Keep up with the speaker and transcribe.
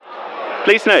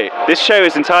Please note, this show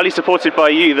is entirely supported by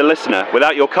you, the listener.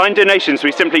 Without your kind donations,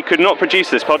 we simply could not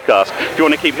produce this podcast. If you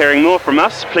want to keep hearing more from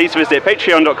us, please visit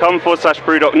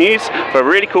patreon.com/Brewdog News for a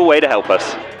really cool way to help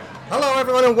us. Hello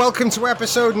everyone and welcome to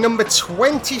episode number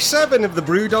 27 of the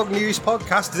Brewdog News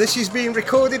podcast. This is being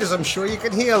recorded, as I'm sure you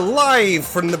can hear, live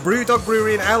from the Brewdog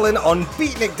Brewery in Ellen on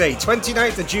Beatnik Day,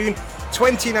 29th of June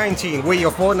 2019. We're your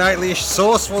fortnightly-ish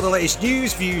source for the latest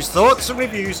news, views, thoughts and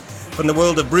reviews from the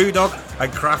world of Brewdog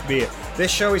and craft beer. This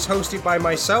show is hosted by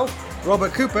myself,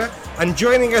 Robert Cooper, and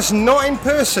joining us not in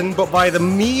person but by the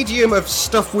medium of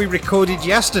stuff we recorded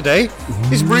yesterday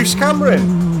is Bruce Cameron.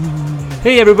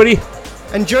 Hey everybody.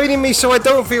 And joining me so I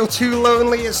don't feel too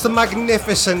lonely, it's the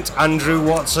magnificent Andrew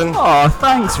Watson. Oh,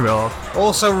 thanks, Rob.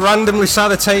 Also randomly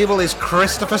sat at the table is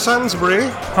Christopher Sansbury.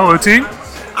 Hello, team.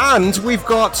 And we've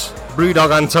got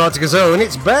Brewdog Antarctica's own,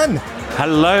 it's Ben.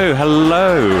 Hello.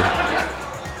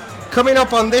 Coming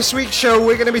up on this week's show,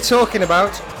 we're going to be talking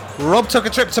about Rob took a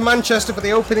trip to Manchester for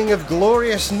the opening of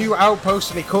glorious new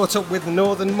outpost and he caught up with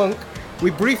Northern Monk.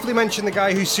 We briefly mentioned the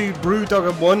guy who sued Brewdog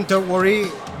and won. Don't worry,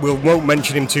 we won't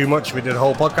mention him too much. We did a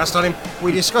whole podcast on him.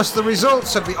 We discussed the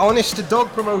results of the Honest to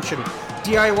Dog promotion.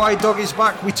 DIY Dog is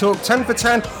back. We talked 10 for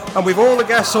 10, and with all the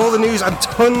guests, all the news, and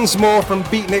tons more from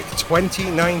Beatnik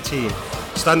 2019.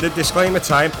 Standard disclaimer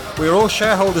time. We are all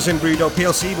shareholders in Brewdog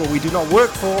PLC, but we do not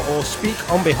work for or speak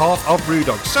on behalf of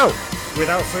Brewdog. So,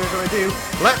 without further ado,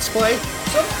 let's play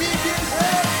some PPs.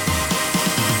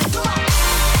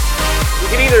 You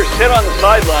can either sit on the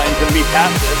sidelines and be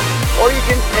passive, or you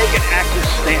can take an active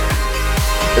stand.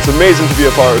 It's amazing to be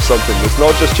a part of something that's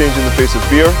not just changing the face of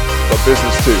beer, but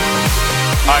business too.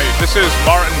 Hi, this is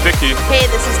Martin Dickey. Hey,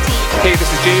 this is T. Hey,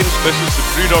 this is James. This is the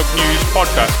Brewdog News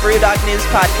Podcast. Brewdog News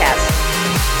Podcast.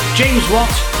 James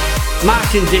Watt,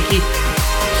 Martin Dickey.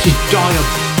 This is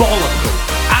diabolical.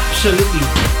 Absolutely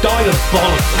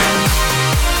diabolical.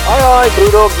 Aye,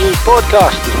 Brewdog News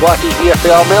Podcast. It's Wacky here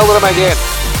for our Meldrum again.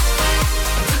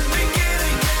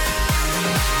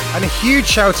 And a huge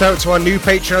shout out to our new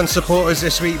Patreon supporters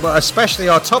this week, but especially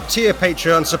our top tier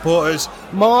Patreon supporters,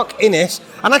 Mark Innes,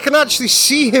 and I can actually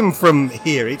see him from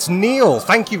here. It's Neil.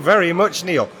 Thank you very much,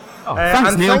 Neil. Oh, thanks,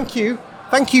 and Neil.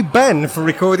 Thank you, Ben, for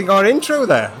recording our intro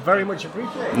there. Very much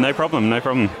appreciated. No problem.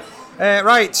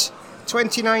 Right,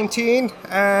 2019,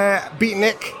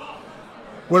 Beatnik.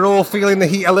 We're all feeling the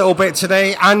heat a little bit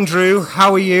today. Andrew,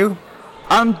 how are you?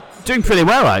 I'm doing pretty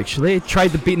well, actually.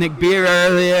 Tried the Beatnik beer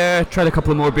earlier, tried a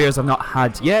couple of more beers I've not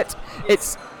had yet.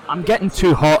 I'm getting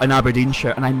too hot in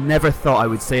Aberdeenshire, and I never thought I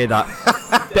would say that.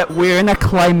 That we're in a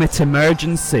climate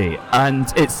emergency,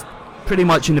 and it's pretty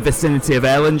much in the vicinity of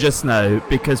Ellen just now,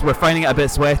 because we're finding it a bit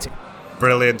sweaty.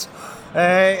 Brilliant.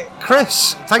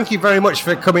 Chris, thank you very much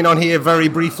for coming on here very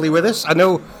briefly with us. I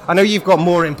know you've got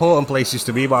more important places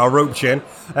to be, but I'll rope you in.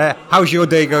 How's your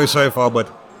day going so far, bud?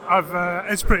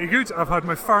 It's pretty good. I've had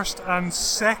my first and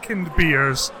second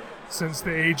beers since the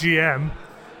AGM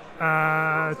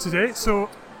today, so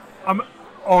I'm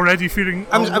already feeling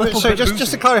a little so bit just boozy.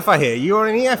 to clarify here, you're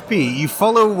an EFP, you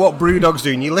follow what Brewdog's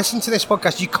doing, you listen to this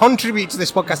podcast, you contribute to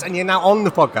this podcast, and you're now on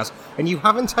the podcast, and you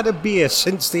haven't had a beer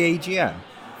since the AGM.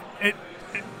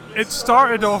 It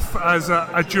started off as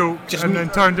a joke and then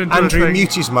turned into Andrew, a thing.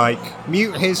 mute his mic.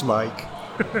 Mute his mic.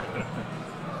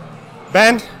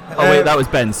 Ben? Oh wait, that was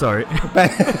Ben, sorry. Ben.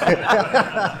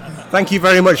 Thank you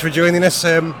very much for joining us.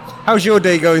 How's your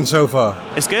day going so far?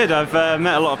 It's good. I've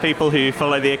met a lot of people who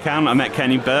follow the account. I met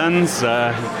Kenny Burns,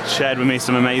 shared with me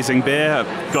some amazing beer.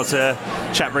 I've got to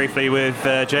chat briefly with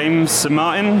James and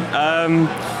Martin.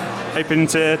 Hoping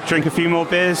to drink a few more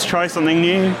beers, try something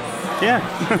new.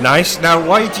 Yeah. Nice. Now,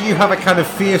 why do you have a can of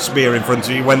fierce beer in front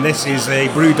of you when this is a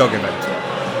Brewdog event?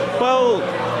 Well,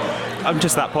 I'm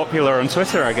just that popular on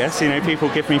Twitter, I guess. You know, people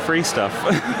give me free stuff.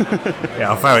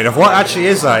 Yeah, fair enough. What actually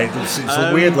is that? It's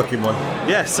a weird-looking one.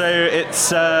 Yeah, so it's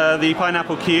the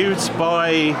Pineapple Cubes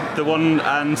by the one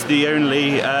and the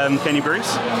only Kenny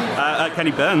Burns,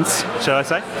 shall I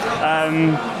say.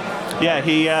 Yeah,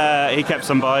 he kept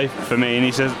some by for me, and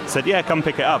he said, yeah, come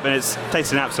pick it up, and it's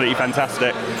tasting absolutely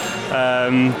fantastic. A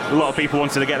lot of people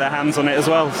wanted to get their hands on it as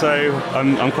well, so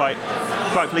I'm quite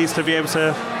pleased to be able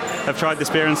to have tried this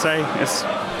beer and say it's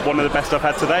one of the best I've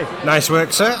had today. Nice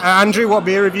work, sir. Andrew, what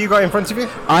beer have you got in front of you?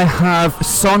 I have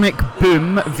Sonic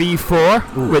Boom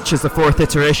V4, which is the fourth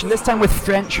iteration, this time with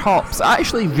French hops. I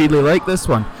actually really like this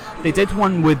one. They did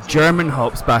one with German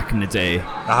hops back in the day,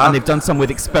 and they've done some with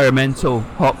experimental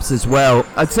hops as well.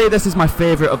 I'd say this is my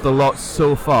favourite of the lot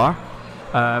so far,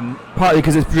 partly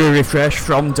because it's brewery fresh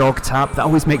from Dog Tap. That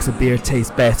always makes a beer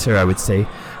taste better, I would say.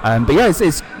 But yeah,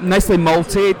 it's nicely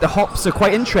malty. The hops are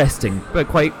quite interesting, but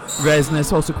quite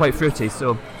resinous, also quite fruity.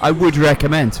 So I would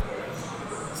recommend.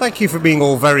 Thank you for being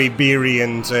all very beery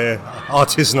and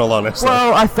artisanal on us.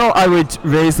 Well, I thought I would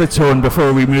raise the tone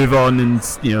before we move on, and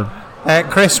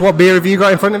Chris, what beer have you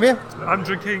got in front of you? I'm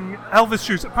drinking Elvis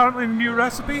juice. Apparently, a new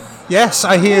recipe. Yes,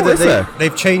 I hear is there?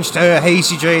 they've changed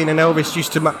Hazy Jane and Elvis juice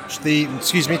to match the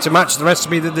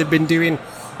recipe that they've been doing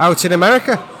out in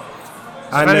America.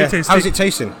 And very tasty. how's it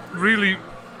tasting? Really,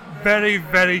 very,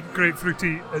 very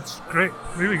grapefruity. It's great.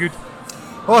 Really good.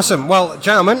 Awesome. Well,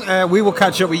 gentlemen, we will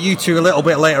catch up with you two a little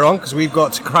bit later on because we've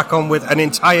got to crack on with an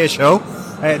entire show.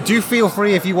 Do feel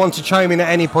free if you want to chime in at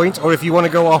any point, or if you want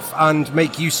to go off and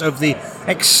make use of the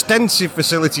extensive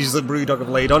facilities that Brewdog have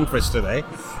laid on for us today.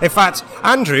 In fact,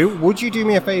 Andrew, would you do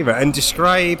me a favour and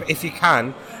describe, if you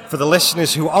can, for the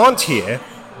listeners who aren't here,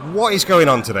 what is going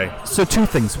on today? So 2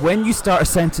 things. When you start a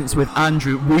sentence with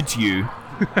Andrew, would you?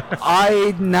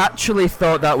 I naturally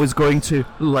thought that was going to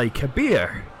like a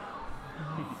beer.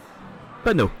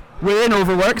 But no, we're in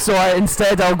Overworks, so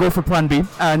instead I'll go for plan B,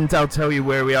 and I'll tell you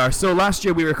where we are. So last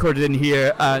year we recorded in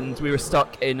here, and we were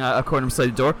stuck in a corner beside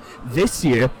the door. This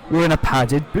year, we're in a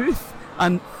padded booth.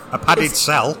 And a padded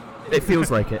cell? It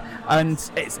feels like it.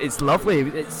 And it's lovely.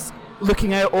 It's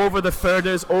looking out over the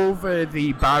furthers, over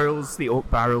the barrels, the oak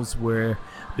barrels where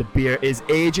the beer is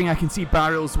aging. I can see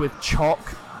barrels with chalk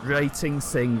writing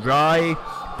saying rye.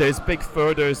 There's big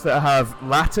furders that have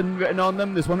Latin written on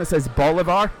them. There's one that says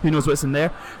Bolivar. Who knows what's in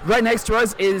there? Right next to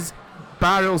us is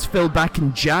barrels filled back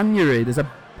in January. There's a,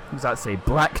 what does that say?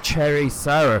 Black cherry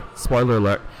sour. Spoiler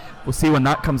alert. We'll see when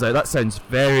that comes out. That sounds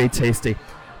very tasty.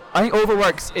 I think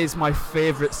Overworks is my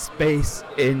favourite space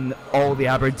in all the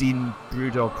Aberdeen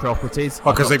Brewdog properties.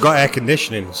 Well, because they've got air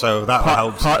conditioning, so that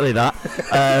helps. Partly that.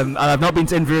 And I've not been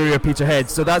to Inverurie or Peterhead,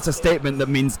 so that's a statement that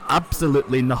means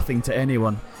absolutely nothing to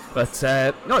anyone. But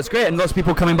no, it's great, and lots of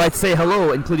people coming by to say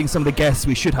hello, including some of the guests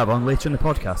we should have on later in the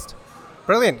podcast.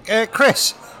 Brilliant.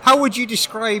 Chris, how would you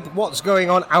describe what's going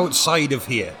on outside of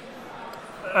here?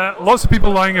 Lots of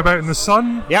people lying about in the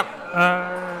sun. Yep.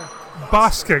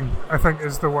 Basking, I think,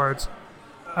 is the word.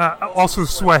 Also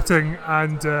sweating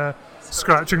and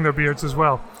scratching their beards as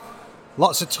well.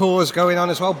 Lots of tours going on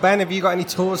as well. Ben, have you got any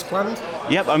tours planned?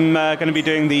 Yep, I'm going to be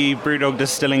doing the Brewdog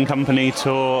Distilling Company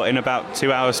tour in about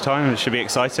 2 hours' time. It should be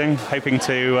exciting. Hoping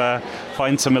to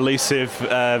find some elusive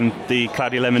the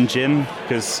Cloudy Lemon Gin,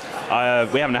 because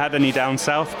we haven't had any down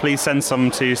south. Please send some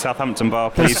to Southampton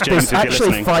Bar, please, James, if you're listening.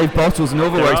 There's actually 5 bottles in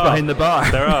Overworks behind the bar.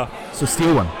 There are. So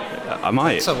steal one. I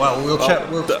might. So, well, we'll check.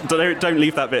 Don't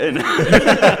leave that bit in.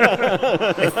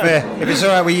 If it's all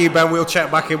right with you, Ben, we'll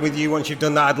check back in with you once you've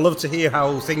done that. I'd love to hear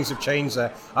how things have changed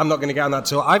there. I'm not going to get on that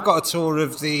tour. I've got a tour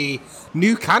of the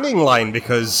new canning line,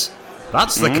 because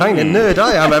that's the kind of nerd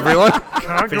I am, everyone.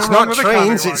 If it's not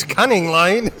trains, it's canning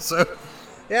line. So,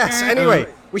 yes,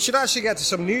 anyway, we should actually get to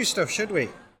some news stuff, should we?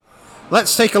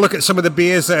 Let's take a look at some of the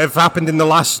beers that have happened in the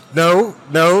last... No.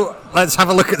 Let's have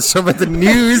a look at some of the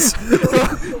news.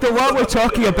 While we're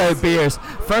talking about beers,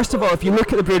 first of all, if you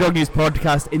look at the Brewdog News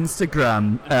Podcast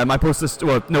Instagram, I post this...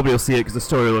 Well, nobody will see it because the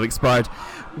story will have expired.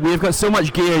 We've got so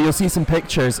much gear, you'll see some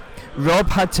pictures. Rob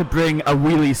had to bring a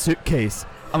wheelie suitcase.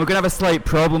 And we're going to have a slight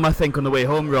problem, I think, on the way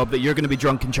home, Rob, that you're going to be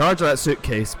drunk in charge of that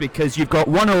suitcase, because you've got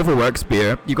one Overworks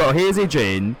beer, you've got a Hazy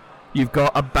Jane... You've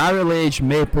got a barrel-aged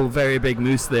maple very big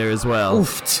moose there as well.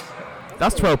 Oofed.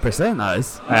 That's 12%, that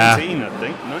is. 19, I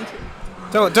think.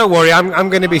 19. Don't worry, I'm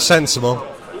going to be sensible.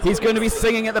 He's going to be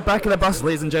singing at the back of the bus,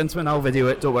 ladies and gentlemen. I'll video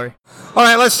it, don't worry. All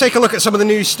right, let's take a look at some of the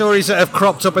news stories that have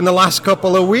cropped up in the last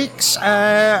couple of weeks.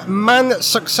 Man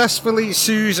successfully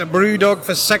sues a Brewdog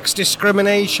for sex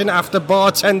discrimination after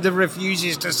bartender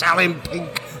refuses to sell him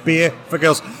pink beer for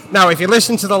girls. Now, if you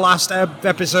listen to the last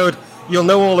episode, you'll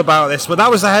know all about this, but that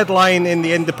was the headline in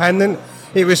The Independent.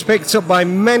 It was picked up by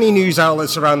many news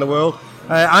outlets around the world.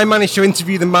 I managed to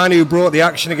interview the man who brought the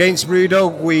action against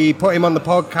Brewdog. We put him on the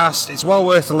podcast. It's well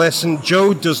worth a listen.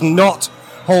 Jo does not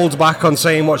hold back on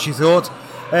saying what she thought.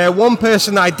 One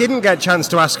person that I didn't get a chance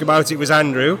to ask about it was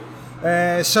Andrew.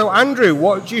 So, Andrew,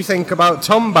 what do you think about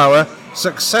Tom Bauer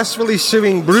successfully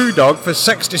suing Brewdog for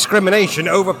sex discrimination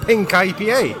over pink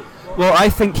IPA? Well, I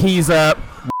think he's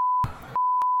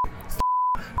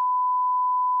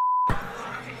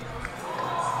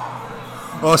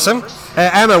Awesome.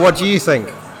 Emma, what do you think?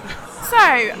 So,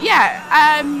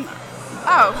 yeah,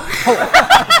 hold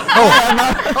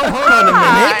on a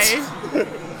minute.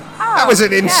 That was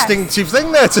an instinctive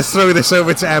thing there to throw this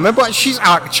over to Emma, but she's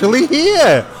actually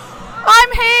here.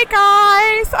 I'm here,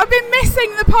 guys. I've been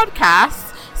missing the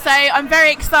podcast, so I'm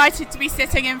very excited to be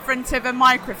sitting in front of a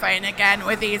microphone again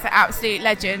with these absolute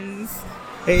legends.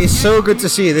 It is so good to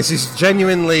see you. This is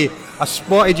genuinely... I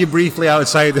spotted you briefly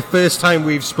outside, the first time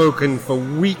we've spoken for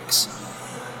weeks.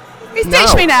 He's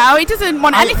ditched me now. He doesn't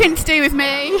want anything to do with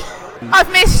me.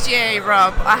 I've missed you,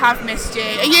 Rob. I have missed you.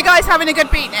 Are you guys having a good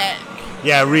Beatnik?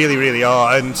 Yeah, really, really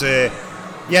are. And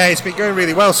yeah, it's been going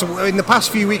really well. So in the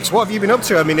past few weeks, what have you been up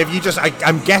to? I mean, have you just...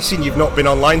 I'm guessing you've not been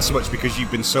online so much because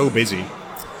you've been so busy.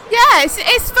 Yeah,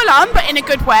 it's full on, but in a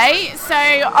good way. So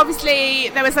obviously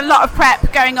there was a lot of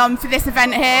prep going on for this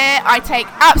event here. I take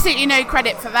absolutely no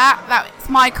credit for that. That's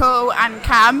Michael and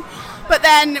Cam. But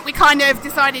then we kind of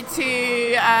decided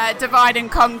to divide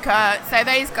and conquer. So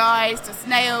those guys just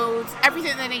nailed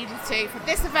everything they needed to for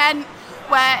this event,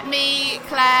 where me,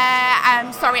 Claire,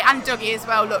 and Dougie as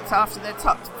well looked after the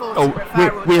top 40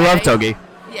 referral we day. love Dougie.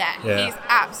 Yeah, he's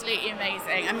absolutely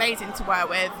amazing to work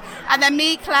with. And then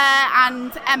me, Claire,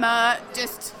 and Emma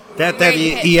just... They're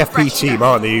the EFP team,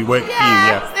 aren't they? Who work for you,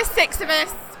 yeah. There's 6 of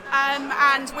us,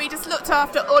 and we just looked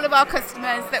after all of our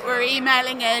customers that were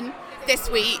emailing in this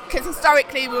week, because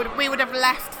historically we would have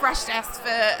left Fresh Desk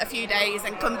for a few days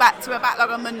and come back to a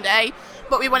backlog on Monday,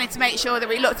 but we wanted to make sure that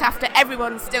we looked after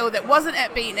everyone still that wasn't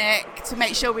at Beatnik to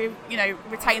make sure we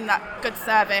retain that good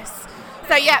service.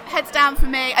 So yeah, heads down for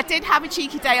me. I did have a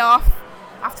cheeky day off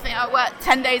after I worked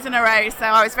 10 days in a row, so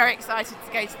I was very excited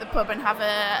to go to the pub and have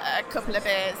a couple of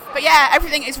beers. But yeah,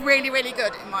 everything is really, really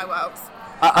good in my world.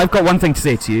 I've got one thing to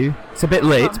say to you. It's a bit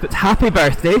late, but happy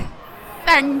birthday.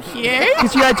 Thank you.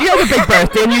 Because you had a big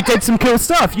birthday and you did some cool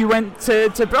stuff. You went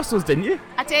to Brussels, didn't you?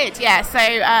 I did, yeah. So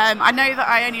I know that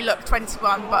I only look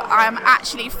 21, but I'm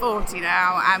actually 40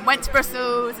 now. And went to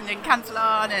Brussels and then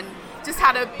Cantalon and just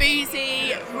had a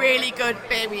boozy, really good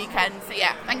beer weekend. So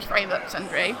yeah, thank you very much,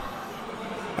 Andrew.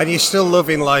 And you're still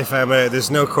loving life, Emma. There's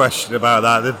no question about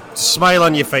that. The smile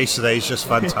on your face today is just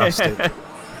fantastic.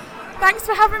 Thanks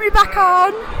for having me back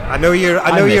on. I know you're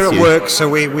at work, so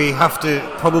we have to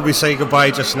probably say goodbye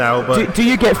just now. But do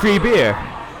you get free beer?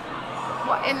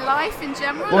 What, in life in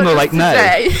general? Well, no, like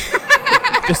now.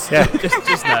 just now. Staff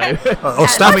discount.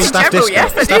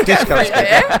 Yes, I staff do get discount.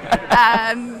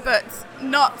 free beer. But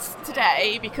not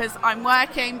today because I'm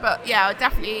working. But yeah, I'll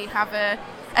definitely have a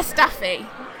staffy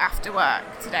after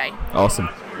work today. Awesome.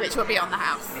 Which will be on the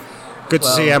house. Good to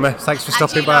see you, Emma. Thanks for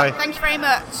stopping by. Thank you very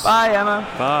much. Bye, Emma.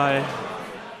 Bye.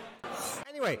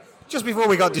 Anyway, just before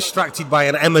we got distracted by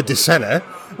an Emma DeSena,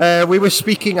 we were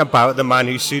speaking about the man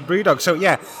who sued Brewdog. So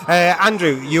yeah,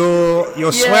 Andrew,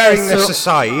 you're swearing this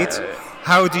aside.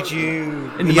 How did you?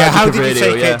 How did you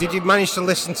take it? Did you manage to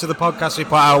listen to the podcast we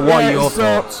put out? What are your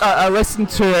thoughts? I listened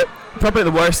to it. Probably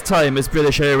the worst time is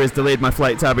British Airways delayed my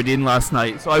flight to Aberdeen last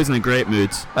night, so I was in a great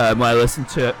mood when I listened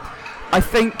to it.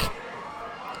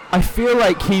 I feel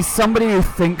like he's somebody who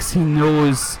thinks he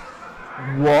knows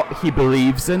what he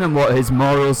believes in and what his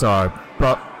morals are,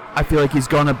 but I feel like he's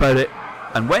gone about it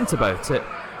and went about it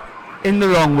in the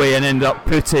wrong way and ended up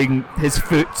putting his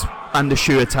foot and the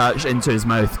shoe attached into his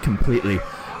mouth completely.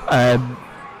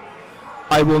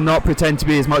 I will not pretend to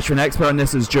be as much of an expert on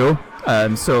this as Joe,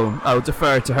 so I'll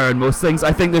defer to her on most things.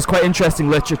 I think there's quite interesting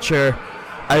literature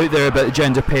out there about the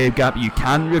gender pay gap you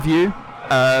can review.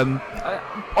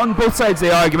 On both sides of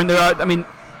the argument, there are,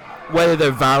 whether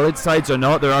they're valid sides or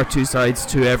not, there are two sides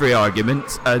to every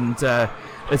argument. And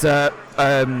there's a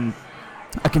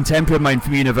contemporary of mine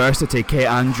from university, Kate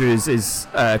Andrews, is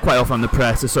quite often on the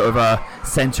press as sort of a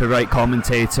centre-right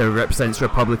commentator, represents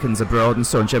Republicans abroad and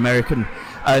so on, she's American.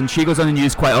 And she goes on the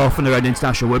news quite often around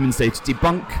International Women's Day to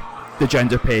debunk the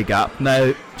gender pay gap.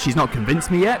 Now, she's not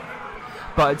convinced me yet,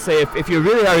 but I'd say if you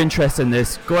really are interested in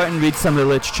this, go out and read some of the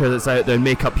literature that's out there and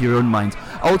make up your own mind.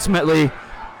 Ultimately,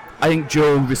 I think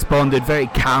Joe responded very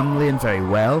calmly and very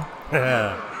well.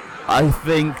 I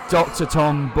think Dr.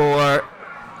 Tom Bohr,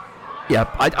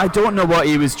 I don't know what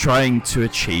he was trying to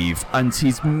achieve, and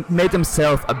he's made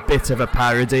himself a bit of a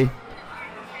parody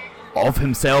of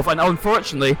himself, and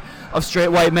unfortunately, of straight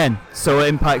white men. So it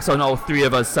impacts on all three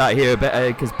of us sat here,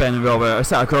 because Ben and Robert are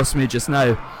sat across from me just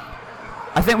now.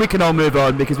 I think we can all move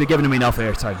on because we've given him enough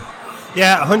airtime.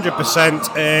 Yeah,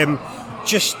 100%.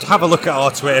 Just have a look at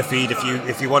our Twitter feed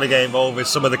if you want to get involved with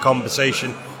some of the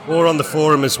conversation, or on the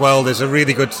forum as well. There's a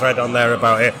really good thread on there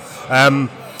about it.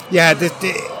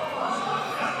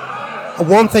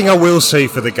 One thing I will say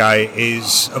for the guy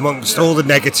is, amongst all the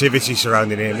negativity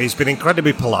surrounding him, he's been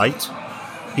incredibly polite.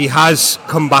 He has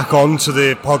come back onto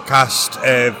the podcast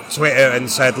Twitter and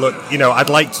said, look, I'd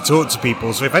like to talk to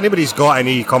people. So if anybody's got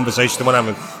any conversation they want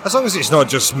to have, as long as it's not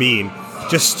just mean,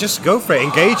 just go for it,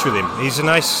 engage with him. He's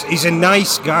a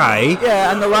nice guy.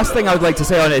 Yeah, and the last thing I would like to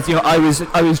say on it is,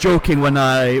 I was joking when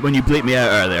you bleeped me out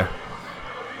earlier.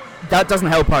 that doesn't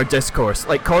help our discourse.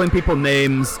 Like, calling people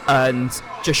names and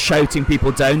just shouting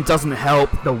people down doesn't help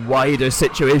the wider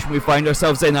situation we find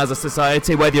ourselves in as a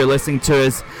society, whether you're listening to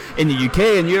us in the UK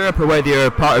and Europe or whether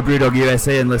you're part of Brewdog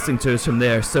USA and listening to us from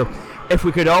there. So if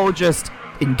we could all just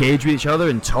engage with each other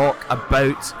and talk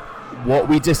about what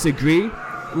we disagree,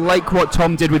 like what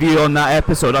Tom did with you on that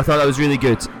episode, I thought that was really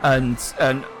good, and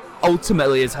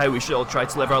ultimately is how we should all try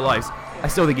to live our lives. I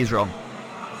still think he's wrong.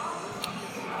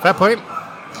 Fair point.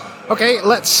 Okay,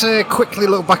 let's quickly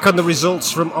look back on the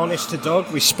results from Honest to Dog.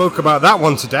 We spoke about that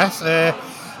one to death.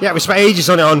 We spent ages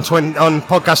on it on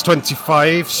podcast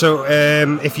 25, so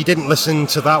if you didn't listen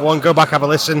to that one, go back, have a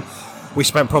listen. We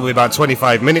spent probably about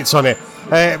 25 minutes on it.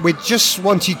 We just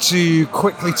wanted to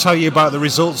quickly tell you about the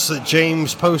results that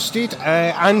James posted.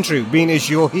 Andrew, being as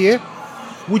you're here,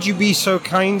 would you be so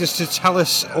kind as to tell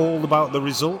us all about the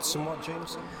results and what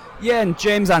James said? Yeah, and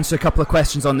James answered a couple of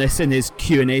questions on this in his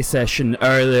Q&A session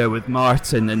earlier with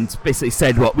Martin, and basically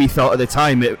said what we thought at the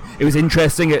time. It was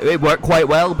interesting, it worked quite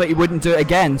well, but he wouldn't do it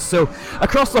again. So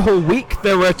across the whole week,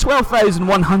 there were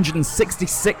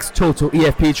 12,166 total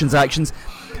EFP transactions,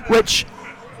 which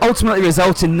ultimately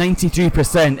resulted in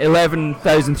 93%,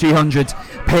 11,300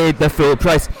 paid the full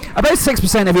price. About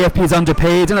 6% of EFPs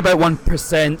underpaid and about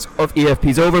 1% of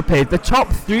EFPs overpaid. The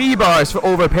top 3 bars for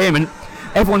overpayment,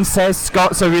 everyone says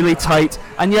Scots are really tight,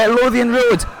 and yet Lothian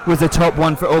Road was the top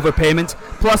one for overpayment,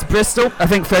 plus Bristol. I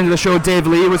think friend of the show Dave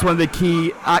Lee was one of the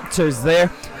key actors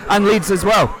there, and Leeds as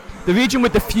well. The region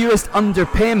with the fewest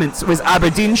underpayments was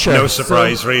Aberdeenshire. No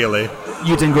surprise, really.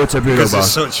 You didn't go to a Brewdog because bar.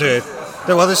 there's such a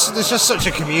there's just such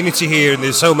a community here, and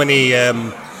there's so many.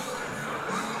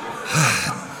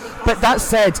 But that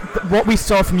said, what we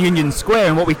saw from Union Square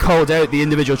and what we called out the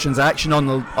individual transaction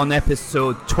on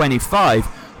episode 25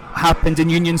 happened in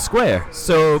Union Square.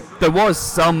 So there was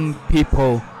some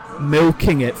people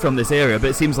milking it from this area, but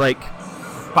it seems like.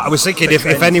 But I was thinking,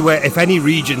 if any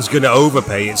region's going to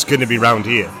overpay, it's going to be round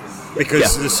here,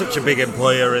 because there's such a big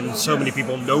employer and so many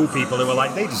people know people who are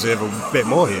like, they deserve a bit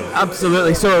more here.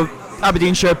 Absolutely. So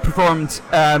Aberdeenshire performed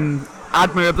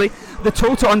admirably. The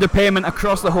total underpayment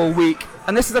across the whole week,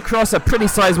 and this is across a pretty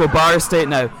sizable bar estate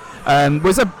now,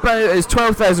 was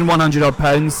 £12,100 odd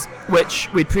pounds, which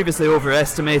we'd previously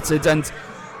overestimated, and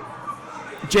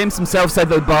James himself said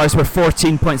that the bars were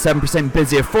 14.7%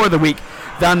 busier for the week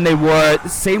than they were the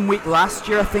same week last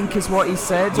year, I think is what he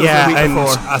said. Yeah, the week and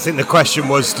before. I think the question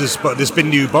was, there's been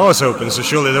new bars open, so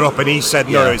surely they're up, and he said,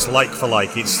 no, it's like for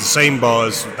like, it's the same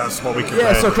bars, that's what we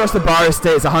compare. Yeah, so across the bar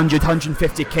estate it's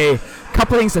 150k.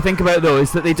 Couple of things to think about though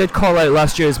is that they did call out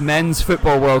last year's Men's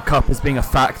Football World Cup as being a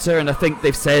factor, and I think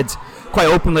they've said quite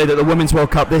openly that the Women's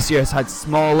World Cup this year has had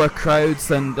smaller crowds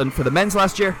than for the men's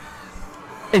last year.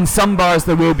 In some bars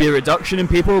there will be a reduction in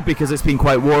people because it's been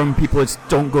quite warm. People just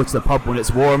don't go to the pub when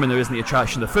it's warm and there isn't the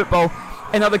attraction of football.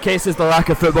 In other cases the lack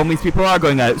of football means people are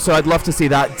going out, so I'd love to see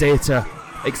that data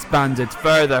expanded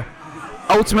further.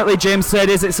 Ultimately, James said,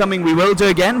 is it something we will do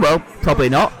again? Well, probably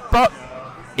not, but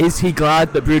is he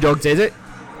glad that Brewdog did it?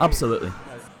 Absolutely.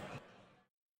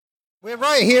 We're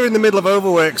right here in the middle of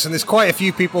Overworks, and there's quite a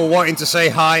few people wanting to say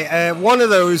hi. One of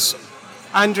those,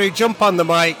 Andrew, jump on the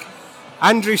mic.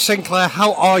 Andrew Sinclair,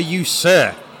 how are you,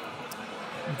 sir?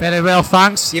 Very well,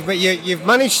 thanks. You've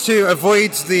managed to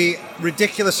avoid the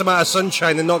ridiculous amount of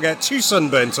sunshine and not get too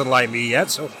sunburnt, unlike me yet,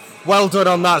 so well done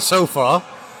on that so far.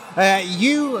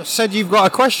 You said you've got a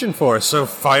question for us, so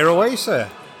fire away, sir.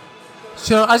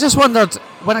 Sure, I just wondered,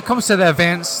 when it comes to the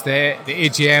events, the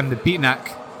AGM, the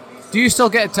Beatnik, do you still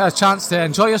get a chance to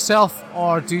enjoy yourself,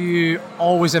 or do you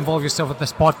always involve yourself with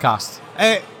this podcast?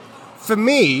 For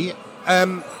me,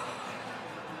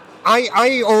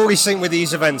 I always think with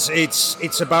these events,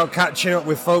 it's about catching up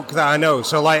with folk that I know.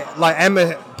 So like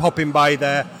Emma popping by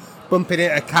there, bumping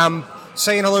into Cam,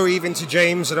 saying hello even to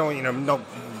James. I'm not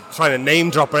trying to name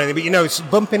drop or anything, but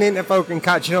bumping into folk and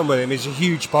catching up with him is a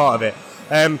huge part of it.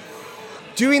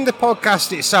 Doing the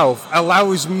podcast itself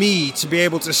allows me to be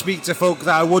able to speak to folk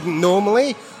that I wouldn't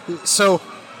normally. So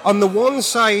on the one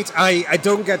side, I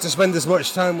don't get to spend as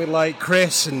much time with like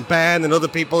Chris and Ben and other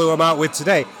people who I'm out with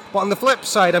today. But on the flip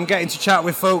side, I'm getting to chat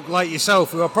with folk like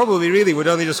yourself who I probably really would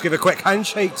only just give a quick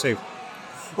handshake to.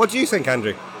 What do you think,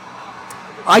 Andrew?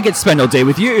 I get to spend all day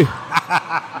with you.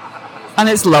 And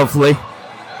it's lovely.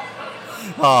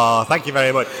 Oh, thank you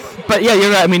very much. But yeah,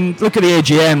 you're right. I mean, look at the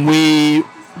AGM.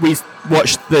 We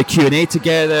watched the Q&A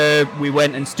together. We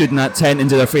went and stood in that tent and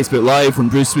did our Facebook Live when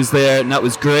Bruce was there, and that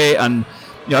was great. And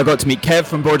I got to meet Kev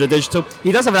from Border Digital.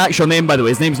 He does have an actual name, by the way.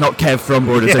 His name's not Kev from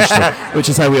Border Digital, which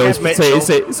is how we always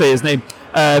say his name.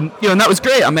 And that was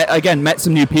great. I met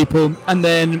some new people, and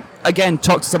then again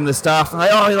talked to some of the staff. And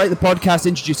I like the podcast.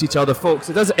 Introduce you to other folks.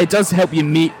 It does help you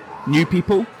meet new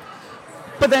people.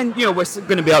 But then, we're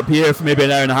going to be up here for maybe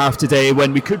an hour and a half today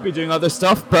when we could be doing other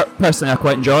stuff. But personally, I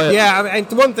quite enjoy it. Yeah, and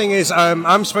the one thing is,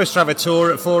 I'm supposed to have a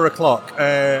tour at 4 o'clock.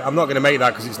 I'm not going to make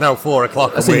that because it's now 4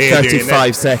 o'clock. That's in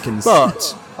 35 seconds.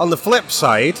 But on the flip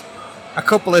side, a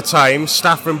couple of times,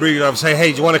 staff from Brewdog say, hey,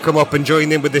 do you want to come up and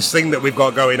join in with this thing that we've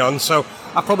got going on? So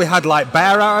I probably had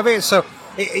bear out of it. So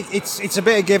it's a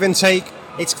bit of give and take.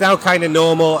 It's now kind of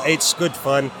normal. It's good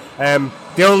fun.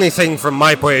 The only thing from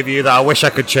my point of view that I wish I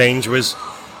could change was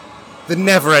the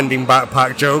never-ending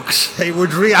backpack jokes. It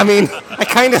would I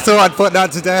kind of thought I'd put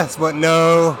that to death, but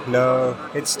no,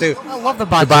 it's still. I love the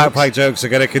backpack jokes are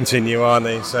going to continue, aren't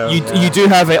they? So you do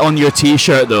have it on your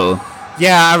T-shirt, though.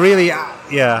 Yeah, I really,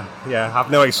 yeah. I have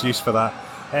no excuse for that.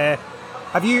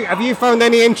 Have you found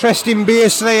any interesting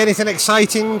beers today? Anything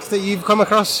exciting that you've come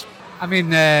across? I mean,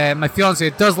 my fiance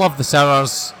does love the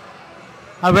sours.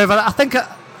 However, I think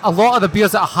a lot of the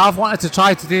beers that I have wanted to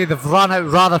try today, they've run out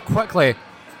rather quickly.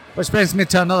 Which brings me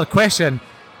to another question.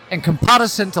 In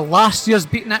comparison to last year's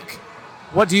Beatnik,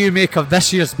 what do you make of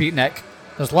this year's Beatnik?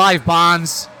 There's live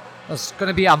bands. There's going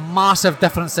to be a massive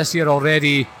difference this year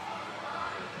already.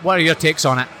 What are your takes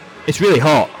on it? It's really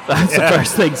hot. That's the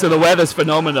first thing. So the weather's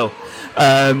phenomenal.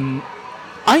 I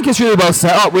think it's really well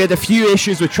set up. We had a few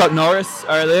issues with Chuck Norris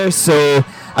earlier, so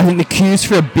I think the queues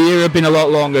for a beer have been a lot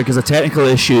longer because of technical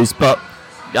issues, but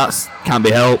that can't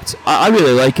be helped. I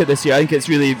really like it this year. I think it's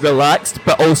really relaxed,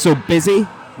 but also busy.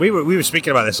 We were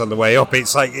speaking about this on the way up.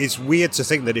 It's weird to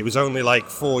think that it was only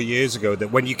 4 years ago that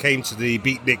when you came to the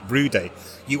Beatnik Brew Day,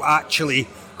 you actually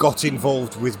got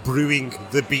involved with brewing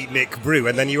the Beatnik brew,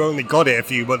 and then you only got it a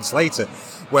few months later.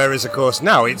 Whereas, of course,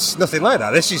 now it's nothing like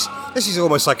that. This is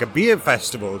almost like a beer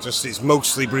festival. Just it's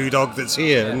mostly Brewdog that's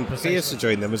here, and beers to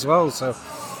join them as well. So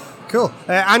cool,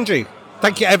 Andrew.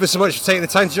 Thank you ever so much for taking the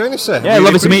time to join us, sir. Yeah,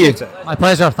 lovely to meet you. My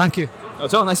pleasure, thank you.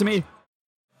 It's all nice to meet you.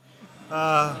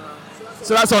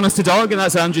 So that's Honest to Dog, and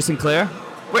that's Andrew Sinclair.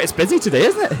 Wait, it's busy today,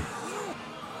 isn't it?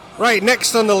 Right,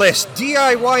 next on the list,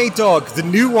 DIY Dog. The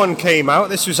new one came out.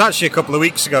 This was actually a couple of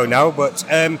weeks ago now, but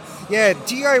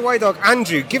DIY Dog.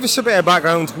 Andrew, give us a bit of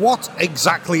background. What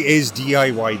exactly is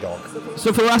DIY Dog?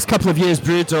 So for the last couple of years,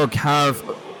 Brewdog have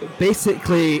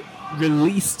basically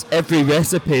released every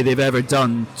recipe they've ever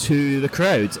done to the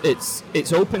crowd.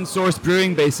 It's open source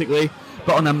brewing basically,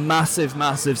 but on a massive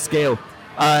scale.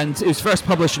 And it was first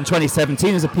published in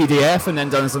 2017 as a PDF and then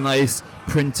done as a nice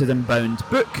printed and bound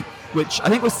book, which I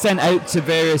think was sent out to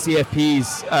various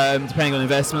EFPs depending on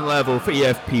investment level for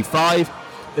EFP5.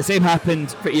 The same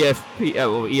happened for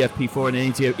EFP4 and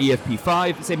into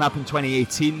EFP5. The same happened in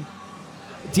 2018.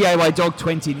 DIY Dog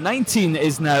 2019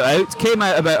 is now out. Came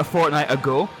out about a fortnight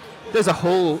ago. There's a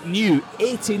whole new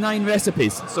 89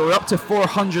 recipes, so we're up to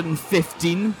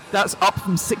 415. That's up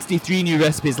from 63 new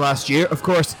recipes last year. Of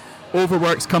course,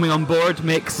 Overworks coming on board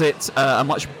makes it a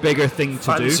much bigger thing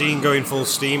to do. Fanzine going full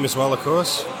steam as well, of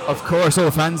course. Of course,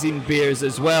 all fanzine beers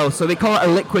as well. So they call it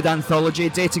a liquid anthology,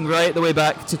 dating right the way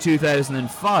back to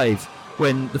 2005,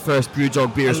 when the first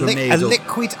Brewdog beers were made. A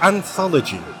liquid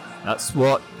anthology? That's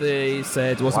what they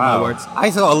said, wasn't my words. I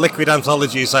thought a liquid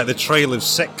anthology is like the trail of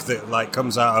sick that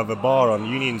comes out of a bar on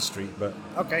Union Street, but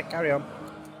okay, carry on.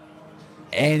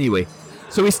 Anyway,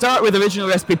 so we start with original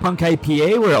recipe Punk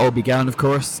IPA, where it all began, of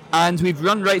course, and we've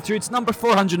run right through to number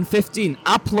 415,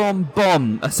 Aplomb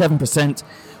Bomb, a 7%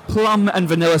 plum and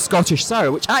vanilla Scottish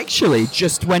sour, which actually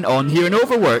just went on here in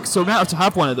Overworks, so we're going to have to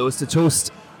have one of those to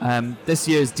toast this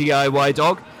year's DIY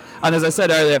Dog. And as I said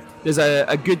earlier, there's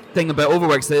a good thing about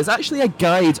Overworks. There's actually a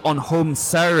guide on home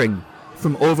souring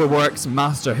from Overworks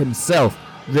master himself,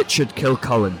 Richard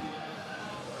Kilcullen.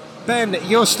 Ben,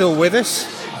 you're still with us.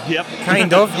 Yep.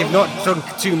 Kind of. You've not drunk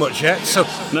too much yet. So,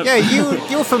 Nope. yeah,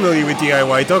 you're familiar with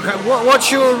DIY Dog.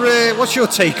 What's your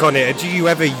take on it? Do you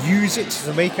ever use it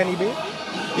to make any beer?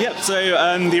 Yep, so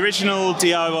the original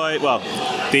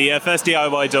DIY, the first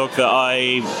DIY Dog that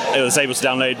I was able to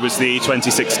download was the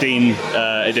 2016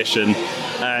 edition,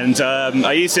 and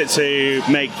I used it to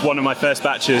make one of my first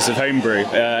batches of homebrew,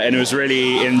 and it was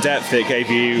really in-depth. It gave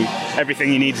you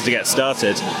everything you needed to get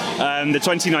started. The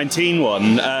 2019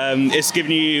 one, it's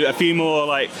given you a few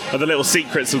more of the little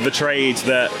secrets of the trade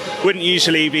that wouldn't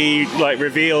usually be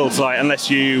revealed unless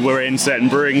you were in certain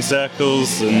brewing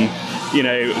circles and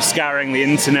scouring the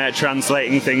internet,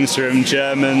 translating things from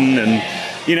German, and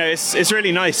it's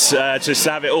really nice just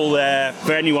to have it all there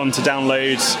for anyone to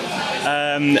download.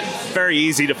 Very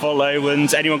easy to follow,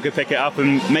 and anyone could pick it up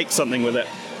and make something with it.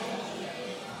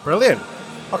 Brilliant.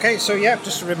 Okay, so yeah,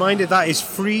 just a reminder, that is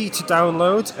free to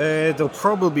download. There'll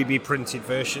probably be printed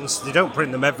versions. They don't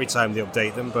print them every time they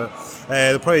update them, but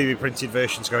there'll probably be printed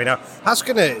versions going out. That's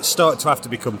going to start to have to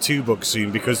become 2 books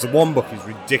soon, because the 1 book is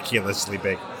ridiculously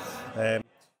big.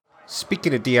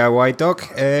 Speaking of DIY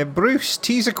Dog, Bruce,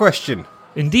 teaser question.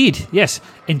 Indeed, yes.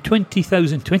 In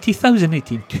 2018,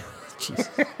 jeez.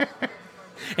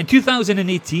 In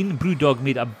 2018, Brewdog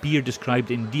made a beer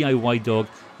described in DIY Dog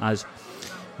as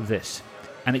this: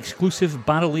 an exclusive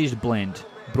barrel-aged blend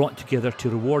brought together to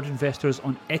reward investors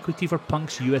on Equity for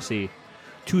Punks USA.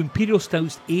 2 imperial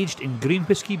stouts aged in grain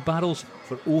whiskey barrels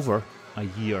for over a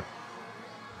year.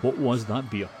 What was that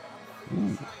beer?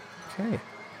 Ooh, okay.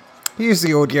 Here's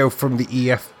the audio from the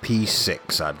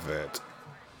EFP6 advert.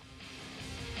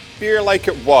 Beer like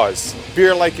it was,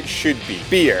 beer like it should be,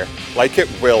 beer like it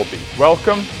will be.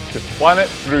 Welcome to Planet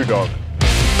Brewdog.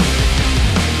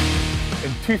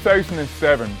 In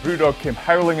 2007, Brewdog came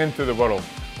howling into the world.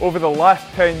 Over the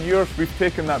last 10 years, we've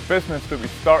taken that business that we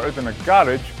started in a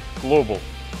garage global.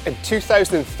 In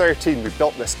 2013, we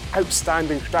built this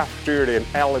outstanding craft brewery in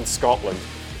Ellon, Scotland.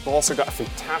 We've also got a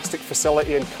fantastic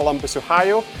facility in Columbus,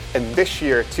 Ohio, and this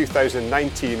year,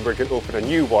 2019, we're going to open a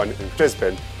new one in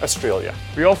Brisbane, Australia.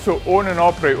 We also own and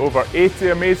operate over 80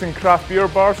 amazing craft beer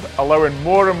bars, allowing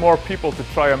more and more people to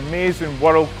try amazing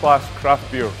world-class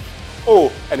craft beers.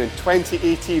 Oh, and in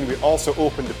 2018, we also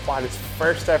opened the planet's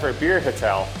first ever beer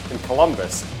hotel in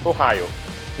Columbus, Ohio.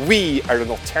 We are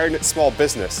an alternate small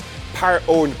business,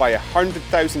 part-owned by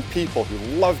 100,000 people who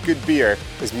love good beer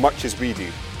as much as we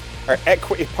do. Our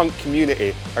Equity Punk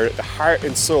community are at the heart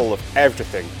and soul of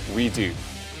everything we do.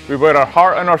 We wear our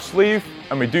heart on our sleeve,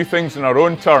 and we do things in our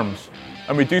own terms.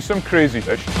 And we do some crazy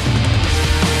shit.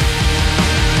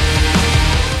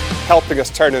 Helping us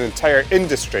turn an entire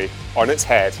industry on its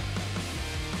head.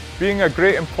 Being a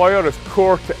great employer is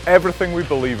core to everything we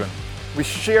believe in. We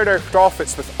share our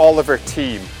profits with all of our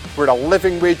team. We're a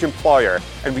living wage employer,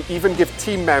 and we even give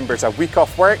team members a week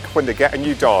off work when they get a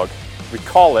new dog. We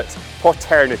call it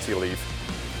paternity leave.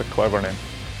 It's a clever name.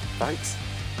 Thanks.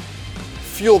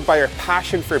 Fueled by our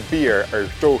passion for beer, our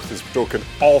growth has broken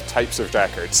all types of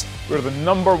records. We're the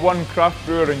 #1 craft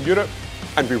brewer in Europe,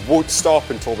 and we won't stop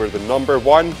until we're the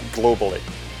 #1 globally.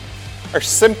 Our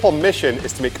simple mission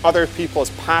is to make other people as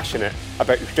passionate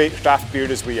about great craft beer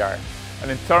as we are.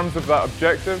 And in terms of that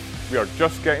objective, we are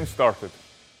just getting started.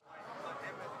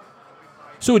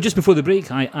 So just before the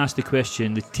break, I asked the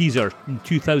question, the teaser. In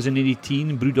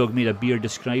 2018, Brewdog made a beer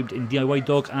described in DIY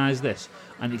Dog as this: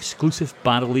 an exclusive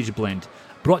barrel-aged blend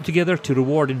brought together to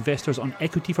reward investors on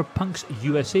Equity for Punks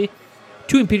USA.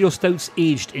 2 imperial stouts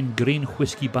aged in grain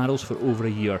whiskey barrels for over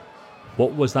a year.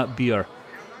 What was that beer?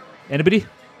 Anybody?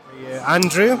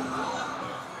 Andrew?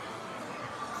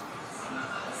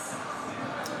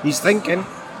 He's thinking.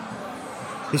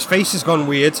 His face has gone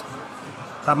weird.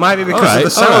 That might be because of the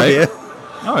sour beer.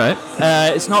 Alright.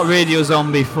 It's not Radio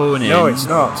Zombie phoning. No, it's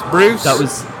not. Bruce? That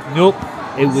was... Nope.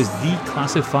 It was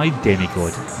Declassified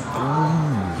Demigod.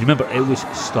 Ooh. Remember, it was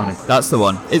stunning. That's the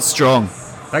one. It's strong.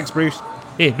 Thanks, Bruce.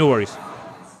 Hey, no worries.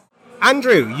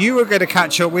 Andrew, you were going to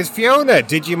catch up with Fiona.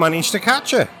 Did you manage to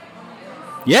catch her?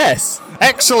 Yes.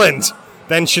 Excellent.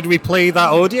 Then should we play that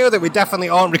audio that we definitely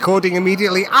aren't recording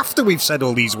immediately after we've said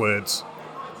all these words?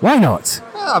 Why not?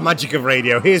 Magic of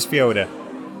radio. Here's Fiona.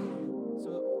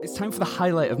 It's time for the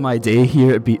highlight of my day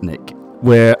here at Beatnik,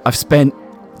 where I've spent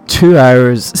 2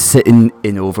 hours sitting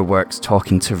in Overworks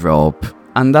talking to Rob,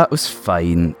 and that was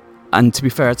fine. And to be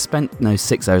fair, I'd spent now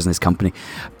 6 hours in his company.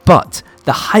 But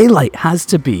the highlight has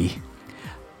to be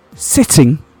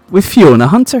sitting with Fiona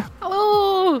Hunter.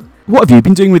 Hello! What have you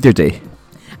been doing with your day?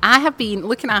 I have been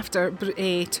looking after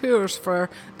tours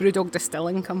for Brewdog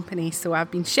Distilling Company, so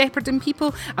I've been shepherding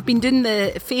people. I've been doing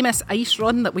the famous ice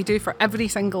run that we do for every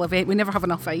single event. We never have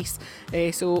enough ice,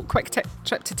 so quick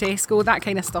trip to Tesco, that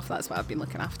kind of stuff, that's what I've been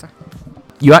looking after.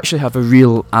 You actually have a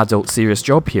real adult serious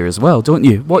job here as well, don't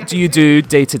you? What do you do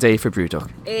day to day for Brewdog?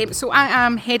 So I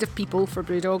am head of people for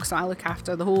Brewdog, so I look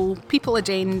after the whole people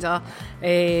agenda,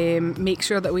 make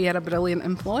sure that we are a brilliant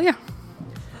employer.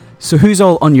 So who's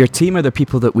all on your team? Are there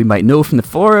people that we might know from the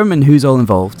forum, and who's all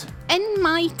involved? In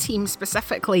my team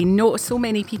specifically, not so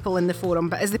many people in the forum,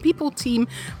 but as the people team,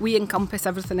 we encompass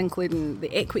everything, including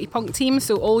the Equity Punk team.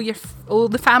 So all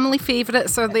the family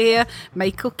favourites are there.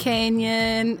 Michael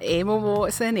Kenyon, Emma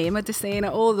Watson, Emma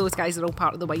DeSena, all those guys are all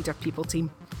part of the wider people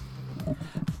team.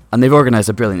 And they've organised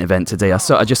a brilliant event today.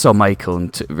 I just saw Michael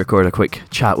and to record a quick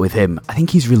chat with him. I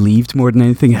think he's relieved more than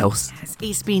anything else.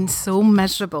 He's been so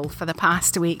miserable for the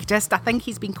past week. I think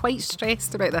he's been quite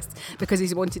stressed about this because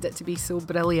he's wanted it to be so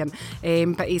brilliant.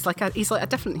 But he's like a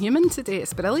different human today.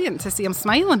 It's brilliant to see him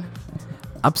smiling.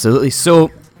 Absolutely. So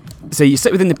you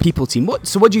sit within the people team.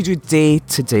 What do you do day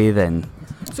to day then?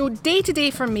 So day to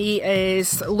day for me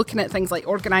is looking at things like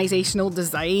organisational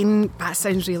design. That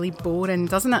sounds really boring,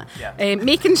 doesn't it? Yeah.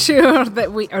 Making sure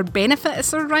that our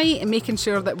benefits are right and making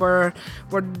sure that we're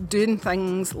doing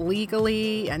things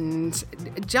legally and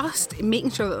just making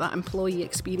sure that employee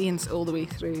experience all the way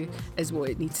through is what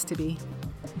it needs to be.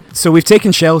 So we've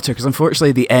taken shelter because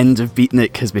unfortunately the end of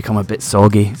Beatnik has become a bit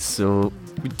soggy. So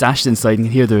we dashed inside and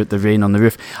hear the rain on the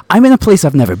roof. I'm in a place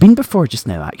I've never been before just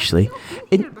now, actually.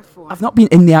 I've not been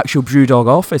in the actual Brewdog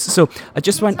office, so I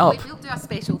just went up. We'll do a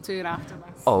special tour after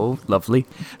this. Oh, lovely.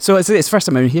 So it's first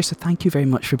time I'm here, so thank you very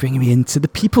much for bringing me into the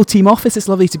people team office. It's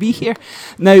lovely to be here.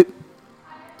 Now,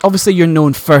 obviously you're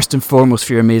known first and foremost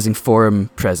for your amazing forum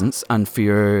presence and for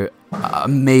your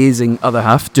amazing other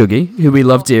half, Dougie, who we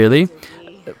love dearly.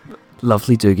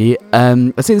 Lovely Dougie.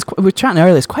 I say we were chatting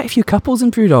earlier. There's quite a few couples in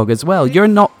Brewdog as well. You're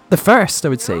not the first, I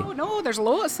would say. No, there's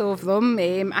lots of them.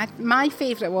 My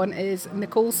favourite one is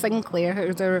Nicole Sinclair,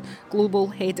 who's our global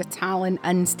head of talent,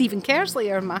 and Stephen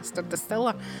Kersley, our master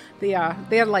distiller.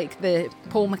 They're like the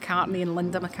Paul McCartney and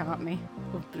Linda McCartney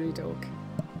of Brewdog.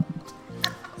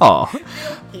 Oh,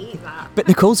 hate that. But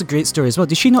Nicole's a great story as well.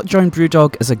 Did she not join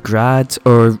Brewdog as a grad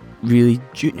or really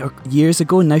junior years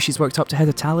ago, and now she's worked up to head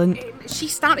of talent? She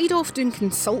started off doing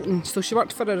consulting, so she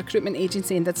worked for a recruitment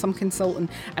agency and did some consulting,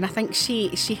 and I think she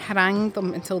harangued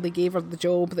them until they gave her the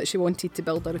job that she wanted to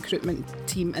build a recruitment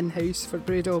team in-house for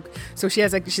Brewdog. So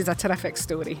she's a terrific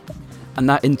story. And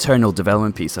that internal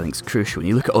development piece, I think, is crucial. When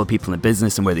you look at all the people in the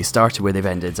business and where they started, where they've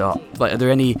ended up, like, are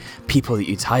there any people that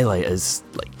you'd highlight as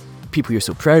like people you're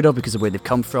so proud of because of where they've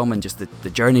come from and just the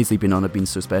journeys they've been on have been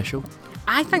so special?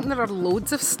 I think there are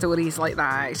loads of stories like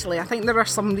that, actually. I think there are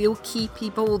some real key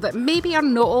people that maybe are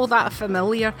not all that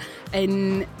familiar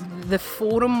in the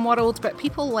forum world, but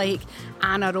people like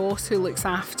Anna Ross, who looks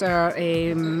after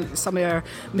some of our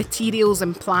materials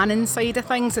and planning side of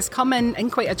things, has come in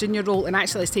quite a junior role and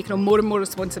actually has taken on more and more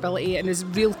responsibility and is a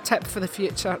real tip for the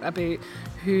future about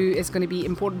who is going to be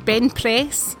important. Ben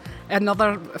Press,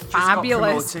 another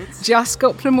fabulous, just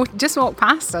walked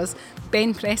past us.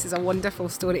 Ben Press is a wonderful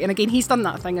story, and again he's done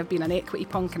that thing of being an equity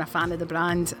punk and a fan of the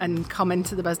brand and come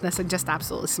into the business and just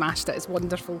absolutely smashed it. It's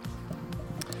wonderful.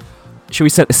 Shall we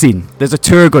set the scene? There's a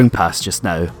tour going past just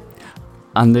now,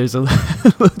 and there's a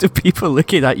load of people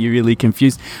looking at you really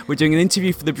confused. We're doing an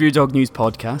interview for the Brewdog News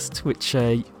podcast, which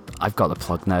I've got the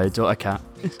plug now, don't I, Kat?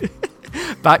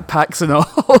 Backpacks and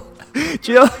all.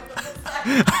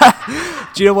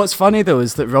 Do you know what's funny though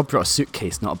is that Rob brought a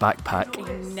suitcase, not a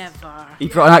backpack. Never. He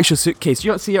brought an actual suitcase. Do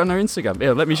you not see it on our Instagram?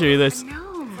 Here, let me show you this.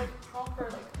 No.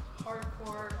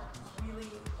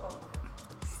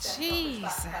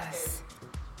 Jesus.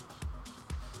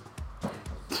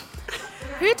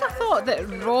 Who'd have thought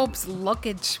that Rob's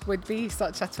luggage would be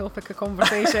such a topic of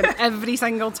conversation every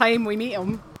single time we meet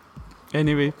him?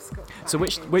 Anyway, so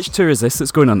which tour is this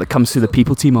that's going on that comes through the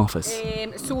people team office?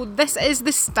 So this is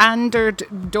the standard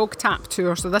Dog Tap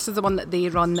tour. So this is the one that they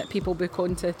run that people book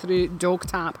onto through Dog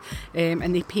Tap,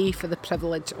 and they pay for the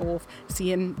privilege of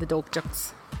seeing the dog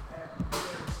jugs.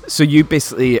 So you're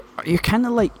kind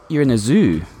of like you're in a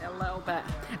zoo.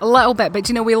 A little bit, but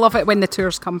we love it when the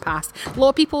tours come past. A lot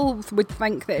of people would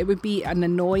think that it would be an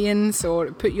annoyance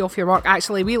or put you off your work.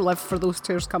 Actually, we live for those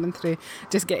tours coming through,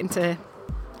 just getting to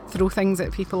throw things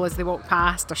at people as they walk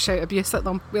past or shout abuse at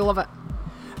them. We love it.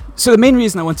 So the main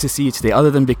reason I want to see you today,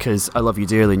 other than because I love you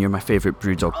dearly and you're my favourite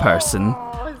Brewdog person.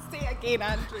 Oh, say it again,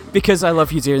 Andrew. Because I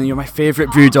love you dearly and you're my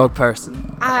favourite Brewdog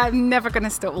person. I'm never going to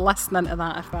stop listening to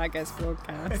that if that gets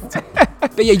broadcast.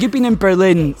 But yeah, you've been in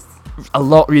Berlin a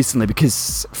lot recently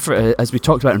because, as we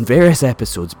talked about in various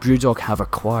episodes, Brewdog have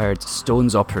acquired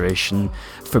Stone's operation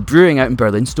for brewing out in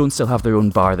Berlin. Stone still have their own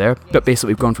bar there, but basically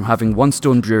we've gone from having one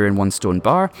Stone brewery and one Stone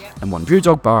bar and one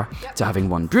Brewdog bar to having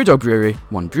one Brewdog brewery,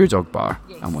 one Brewdog bar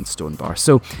and one Stone bar.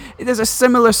 So there's a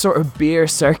similar sort of beer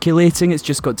circulating, it's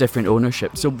just got different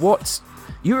ownership. So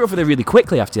you were over there really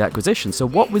quickly after the acquisition, so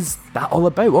what was that all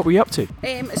about? What were you up to?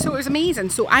 So it was amazing.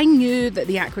 So I knew that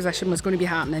the acquisition was going to be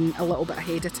happening a little bit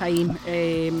ahead of time,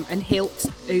 and helped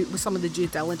out with some of the due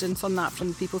diligence on that from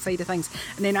the people side of things.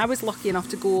 And then I was lucky enough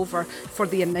to go over for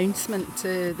the announcement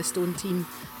to the Stone team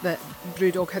that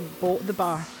Brewdog had bought the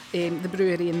bar, the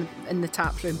brewery in the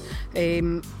tap room.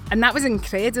 And that was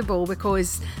incredible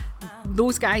because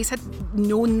those guys had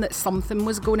known that something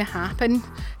was going to happen,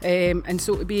 and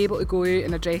so to be able to go out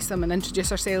and address them and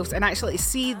introduce ourselves and actually to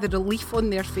see the relief on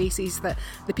their faces that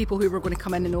the people who were going to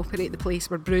come in and operate the place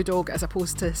were Brewdog as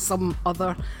opposed to some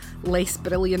other less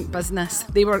brilliant business,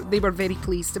 they were very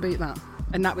pleased about that,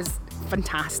 and that was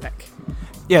fantastic.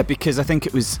 Yeah, because I think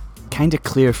it was kind of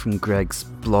clear from Greg's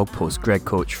blog post, Greg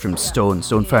Coach from Stone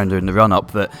founder in the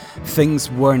run-up, that things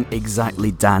weren't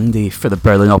exactly dandy for the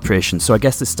Berlin operation. So I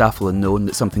guess the staff will have known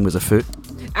that something was afoot.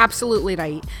 Absolutely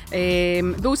right.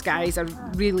 Those guys are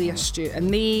really astute,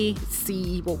 and they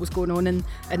see what was going on in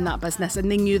that business,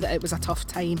 and they knew that it was a tough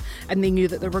time, and they knew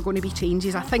that there were going to be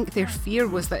changes. I think their fear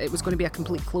was that it was going to be a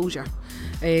complete closure.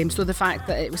 So the fact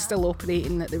that it was still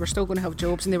operating, that they were still going to have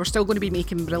jobs, and they were still going to be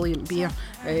making brilliant beer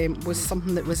was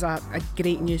something that was a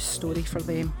great news story for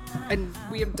them. And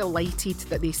we're delighted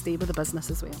that they stay with the business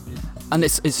as well. And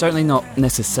it's certainly not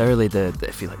necessarily the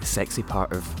if you like, the sexy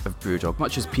part of Brewdog,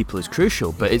 much as people is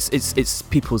crucial, but it's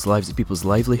people's lives, it's people's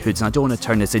livelihoods. And I don't want to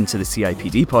turn this into the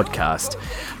CIPD podcast,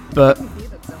 but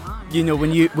you know,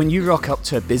 when you rock up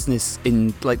to a business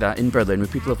in like that in Berlin where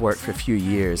people have worked for a few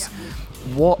years,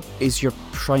 what is your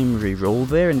primary role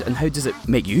there, and how does it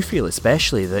make you feel,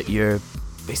 especially that you're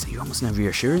basically almost in a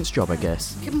reassurance job, I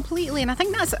guess? Completely, and I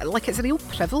think that's like, it's a real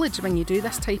privilege when you do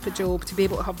this type of job to be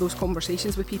able to have those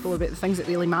conversations with people about the things that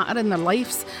really matter in their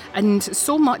lives. And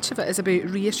so much of it is about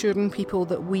reassuring people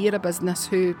that we're a business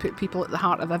who put people at the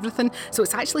heart of everything. So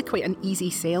it's actually quite an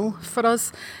easy sell for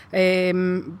us.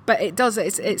 But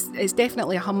it's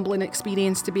definitely a humbling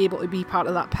experience to be able to be part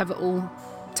of that pivotal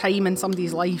time in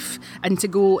somebody's life, and to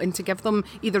go and to give them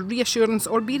either reassurance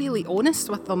or be really honest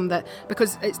with them, that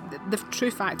because it's the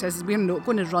true fact is we're not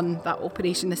going to run that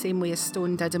operation the same way as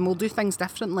Stone did, and we'll do things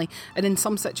differently, and in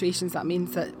some situations that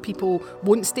means that people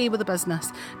won't stay with the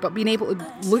business, but being able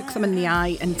to look them in the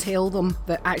eye and tell them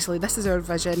that actually this is our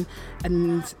vision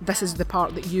and this is the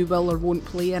part that you will or won't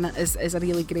play in it is a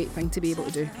really great thing to be able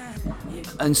to do.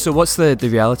 And so what's the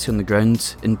reality on the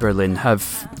ground in Berlin?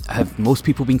 Have most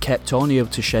people been kept on? Are you able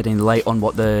to shed any light on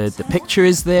what the picture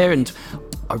is there, and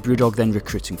are Brewdog then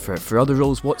recruiting for other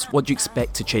roles? What do you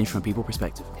expect to change from a people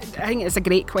perspective? I think it's a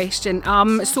great question.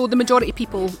 So the majority of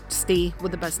people stay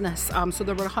with the business. So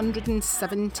there were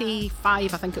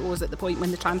 175, I think it was, at the point when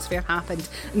the transfer happened,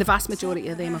 and the vast majority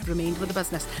of them have remained with the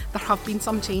business. There have been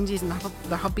some changes, and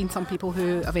there have been some people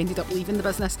who have ended up leaving the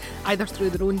business either through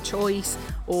their own choice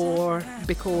or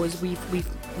because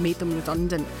we've made them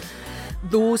redundant.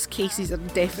 Those cases are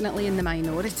definitely in the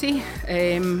minority,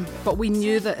 but we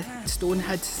knew that Stone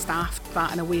had staffed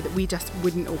that in a way that we just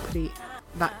wouldn't operate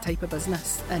that type of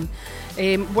business. And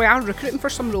we are recruiting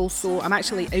for some roles, so I'm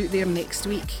actually out there next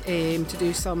week to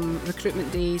do some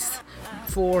recruitment days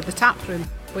for the tap room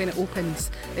when it opens.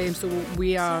 So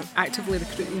we are actively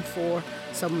recruiting for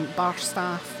some bar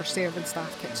staff, for serving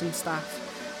staff, kitchen staff,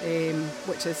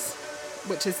 which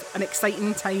is an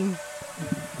exciting time.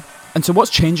 And so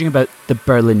what's changing about the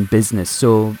Berlin business?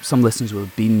 So some listeners will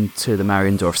have been to the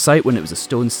Mariendorf site when it was a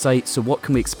Stone site, so what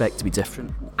can we expect to be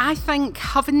different? I think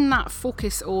having that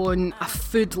focus on a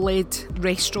food-led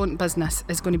restaurant business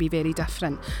is going to be very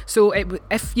different. So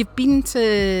if you've been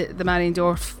to the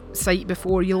Mariendorf site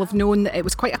before, you'll have known that it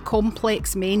was quite a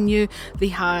complex menu. They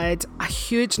had a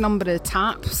huge number of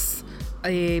taps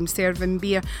serving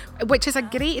beer, which is a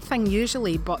great thing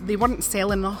usually, but they weren't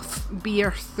selling enough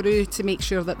beer through to make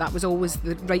sure that was always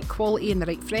the right quality and the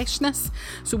right freshness.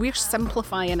 So we're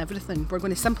simplifying everything. We're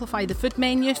going to simplify the food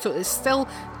menu, so it's still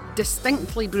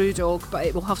distinctly Brewdog, but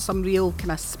it will have some real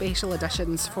kind of special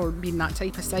additions for being that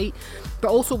type of site. But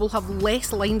also we'll have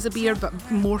less lines of beer,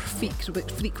 but more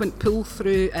frequent pull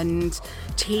through and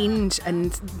change,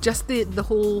 and just the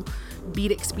whole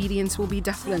beer experience will be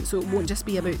different. So it won't just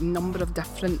be about a number of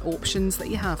different options that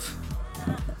you have.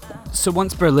 So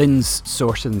once Berlin's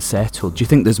sorted and settled, do you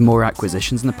think there's more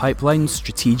acquisitions in the pipeline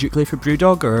strategically for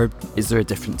Brewdog, or is there a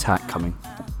different tack coming?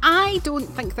 I don't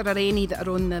think there are any that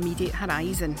are on the immediate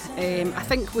horizon. I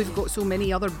think we've got so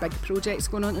many other big projects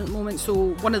going on at the moment. So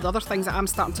one of the other things that I'm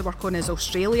starting to work on is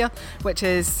Australia, which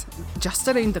is just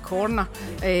around the corner.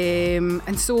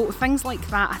 And so things like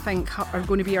that, I think, are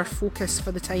going to be our focus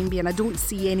for the time being. I don't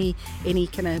see any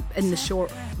kind of, in the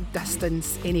short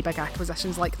distance, any big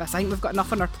acquisitions like this. I think we've got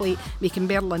enough on our plate making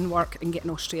Berlin work and getting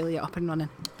Australia up and running.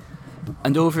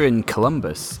 And over in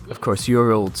Columbus, of course,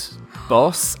 your old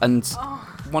boss, and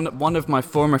one of my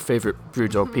former favourite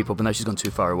Brewdog people, but now she's gone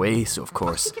too far away, so of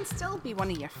course. She can still be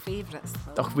one of your favourites,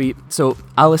 though. So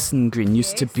Alison Green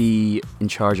used to be in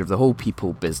charge of the whole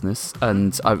people business,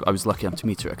 and I was lucky enough to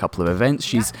meet her at a couple of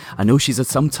events. I know she's a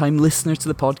sometime listener to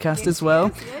the podcast as well,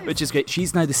 which is great.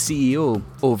 She's now the CEO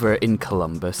over in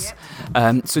Columbus.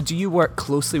 So do you work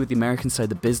closely with the American side of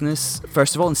the business,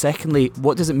 first of all, and secondly,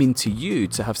 what does it mean to you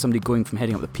to have somebody going from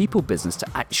heading up the people business to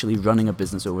actually running a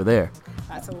business over there?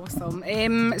 That's awesome.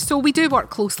 So we do work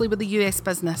closely with the US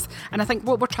business, and I think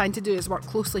what we're trying to do is work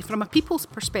closely from a people's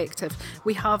perspective.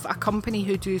 We have a company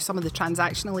who do some of the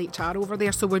transactional HR over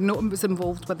there, so we're not as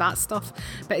involved with that stuff.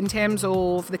 But in terms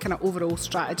of the kind of overall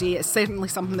strategy, it's certainly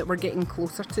something that we're getting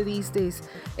closer to these days.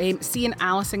 Seeing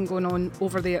Alison going on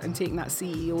over there and taking that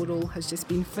CEO role has just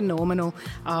been phenomenal,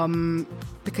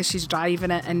 because she's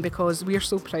driving it and because we're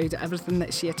so proud of everything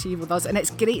that she achieved with us. And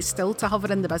it's great still to have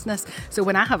her in the business. So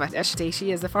when I have a ish day,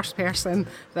 she is the first person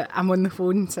that I'm on the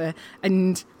phone to,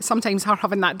 and sometimes her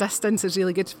having that distance is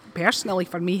really good personally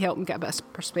for me, helping get a bit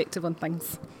of perspective on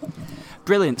things.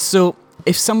 Brilliant. So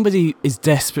if somebody is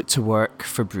desperate to work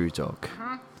for Brewdog,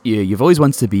 you've always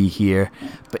wanted to be here,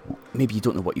 but maybe you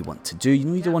don't know what you want to do.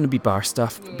 You don't want to be bar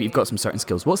staff, but you've got some certain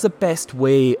skills. What's the best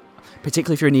way,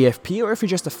 particularly if you're an EFP or if you're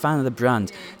just a fan of the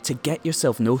brand, to get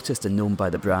yourself noticed and known by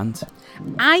the brand?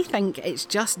 I think it's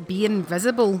just being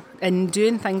visible and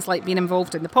doing things like being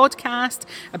involved in the podcast,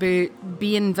 about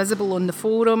being visible on the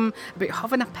forum, about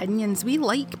having opinions. We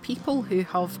like people who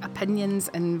have opinions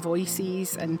and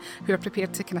voices and who are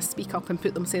prepared to kind of speak up and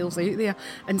put themselves out there.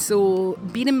 And so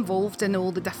being involved in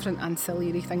all the different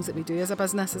ancillary things that we do as a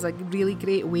business is a really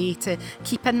great way to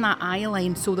keep in that eye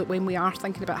line, so that when we are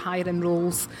thinking about hiring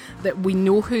roles, that we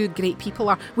know who great people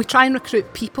are. We try and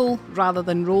recruit people rather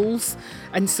than roles.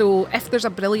 And so if there's a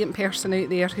brilliant person out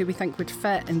there who we think would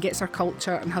fit and gets our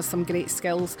culture and has some great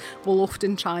skills, we'll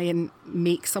often try and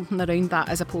make something around that,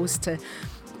 as opposed to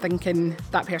thinking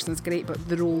that person's great but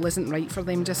the role isn't right for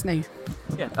them just now.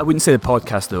 Yeah, I wouldn't say the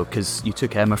podcast though, because you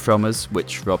took Emma from us,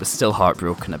 which Rob is still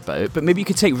heartbroken about, but maybe you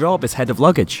could take Rob as head of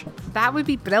luggage. That would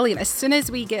be brilliant. As soon as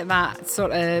we get that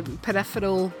sort of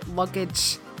peripheral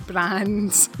luggage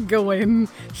brand going,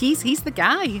 he's the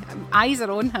guy. Eyes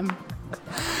are on him.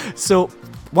 So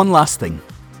one last thing,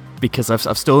 because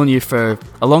I've stolen you for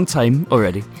a long time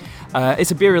already.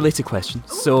 It's a beer related question,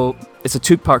 so it's a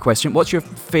two-part question. What's your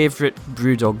favourite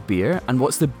Brewdog beer, and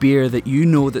what's the beer that you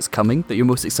know that's coming that you're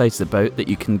most excited about that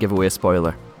you can give away a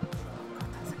spoiler?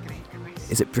 That's a great question.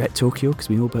 Is it Brett Tokyo, because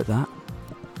we know about that?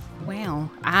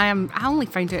 Well, I only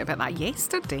found out about that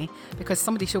yesterday because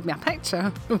somebody showed me a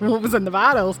picture of what was in the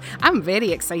barrels. I'm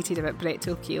very excited about Brett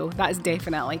Tokyo. That is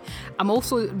definitely. I'm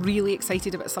also really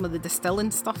excited about some of the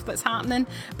distilling stuff that's happening.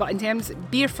 But in terms of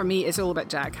beer, for me, it's all about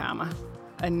Jackhammer.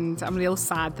 And I'm real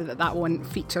sad that one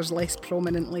features less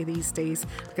prominently these days,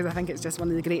 because I think it's just one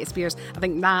of the greatest beers. I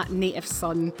think that, Native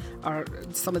Son, are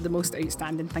some of the most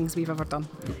outstanding things we've ever done.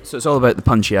 So it's all about the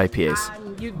punchy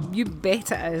IPAs? You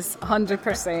bet it is,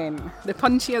 100%. The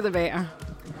punchier the better.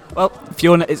 Well,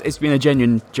 Fiona, it's been a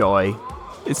genuine joy.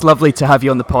 It's lovely to have you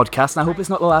on the podcast, and I hope it's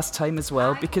not the last time as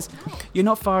well, because you're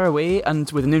not far away,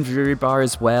 and with an brewery bar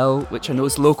as well, which I know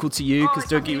is local to you, because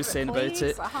Dougie was saying about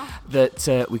it,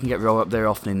 that we can get Rob up there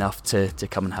often enough to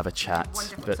come and have a chat.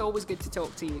 Wonderful. It's always good to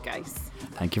talk to you guys.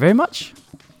 Thank you very much.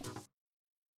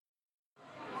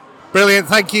 Brilliant,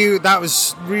 thank you. That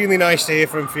was really nice to hear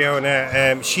from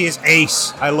Fiona. She is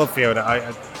ace. I love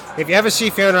Fiona. If you ever see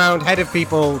Fiona around, head of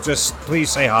people, just please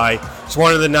say hi. She's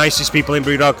one of the nicest people in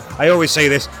Brewdog. I always say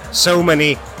this, so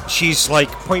many. She's like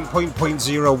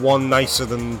 0.01 nicer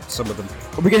than some of them.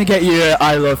 We're going to get you a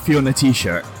I Love Fiona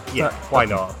t-shirt. Yeah, why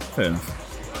not? Fair enough.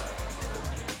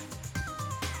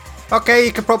 Okay,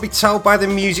 you can probably tell by the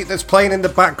music that's playing in the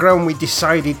background, we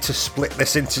decided to split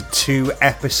this into 2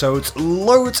 episodes.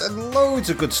 Loads and loads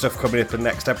of good stuff coming up in the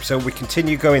next episode. We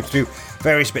continue going through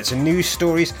various bits of news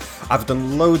stories. I've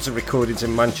done loads of recordings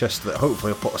in Manchester that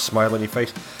hopefully will put a smile on your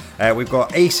face. We've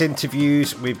got ace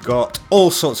interviews, we've got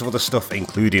all sorts of other stuff,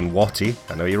 including Watty.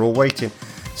 I know you're all waiting.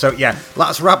 So yeah,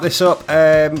 let's wrap this up.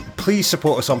 Please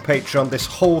support us on Patreon. This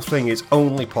whole thing is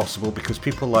only possible because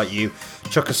people like you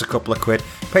chuck us a couple of quid.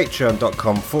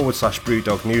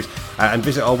 Patreon.com/Brewdog News and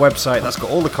visit our website. That's got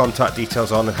all the contact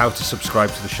details on and how to subscribe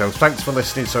to the show. Thanks for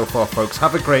listening so far, folks.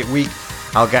 Have a great week.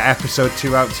 I'll get episode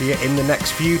 2 out to you in the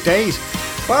next few days.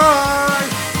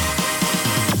 Bye!